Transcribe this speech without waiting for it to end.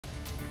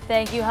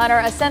Thank you, Hunter.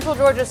 A Central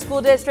Georgia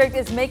school district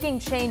is making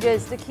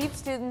changes to keep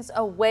students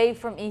away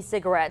from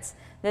e-cigarettes.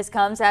 This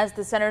comes as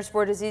the Centers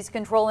for Disease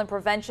Control and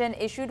Prevention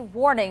issued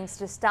warnings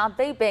to stop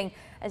vaping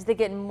as they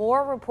get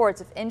more reports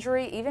of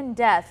injury, even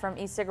death from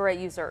e-cigarette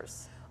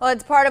users. Well,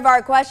 it's part of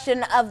our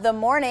question of the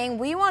morning.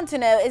 We want to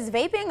know, is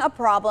vaping a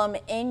problem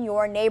in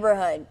your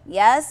neighborhood?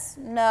 Yes,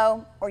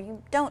 no, or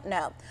you don't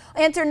know?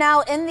 Answer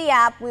now in the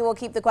app. We will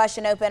keep the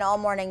question open all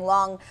morning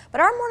long. But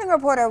our morning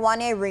reporter,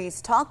 Wanya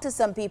Reese, talked to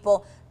some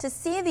people to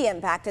see the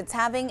impact it's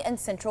having in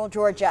Central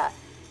Georgia.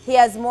 He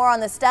has more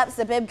on the steps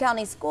the Bibb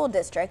County School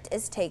District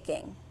is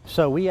taking.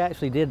 So we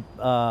actually did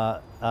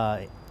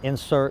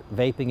insert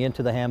vaping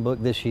into the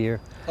handbook this year.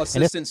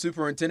 Assistant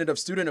Superintendent of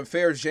Student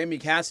Affairs Jamie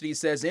Cassidy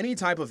says any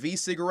type of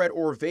e-cigarette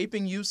or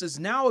vaping use is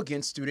now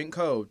against student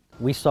code.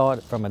 We saw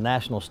it from a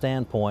national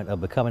standpoint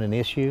of becoming an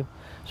issue,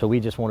 so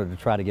we just wanted to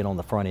try to get on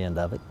the front end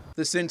of it.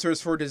 The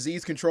Centers for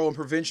Disease Control and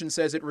Prevention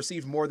says it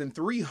received more than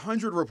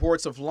 300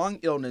 reports of lung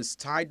illness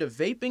tied to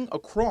vaping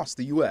across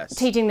the U.S.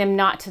 Teaching them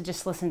not to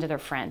just listen to their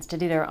friends, to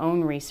do their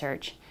own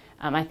research.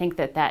 I think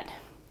that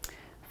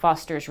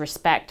fosters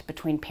respect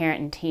between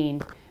parent and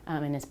teen.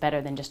 And it's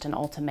better than just an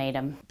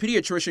ultimatum.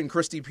 Pediatrician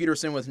Christy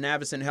Peterson with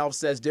Navicin Health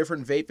says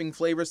different vaping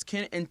flavors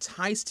can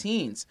entice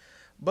teens,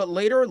 but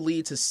later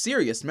lead to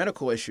serious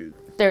medical issues.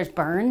 There's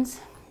burns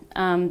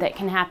that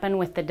can happen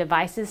with the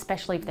devices,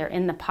 especially if they're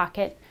in the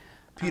pocket.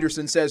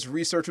 Peterson says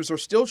researchers are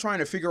still trying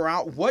to figure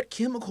out what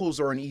chemicals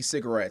are in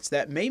e-cigarettes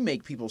that may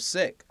make people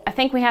sick. I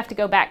think we have to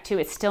go back to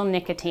it's still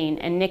nicotine,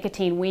 and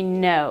nicotine we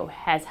know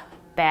has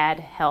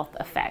bad health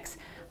effects.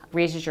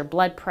 Raises your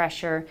blood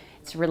pressure,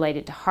 it's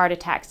related to heart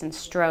attacks and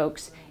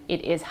strokes.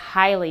 It is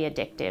highly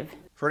addictive.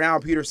 For now,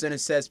 Peterson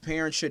says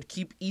parents should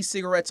keep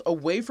e-cigarettes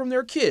away from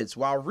their kids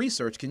while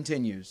research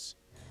continues.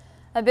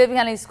 A Bibb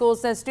County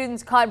Schools says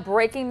students caught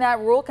breaking that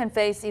rule can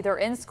face either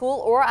in-school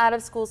or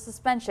out-of-school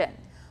suspension.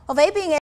 Well, vaping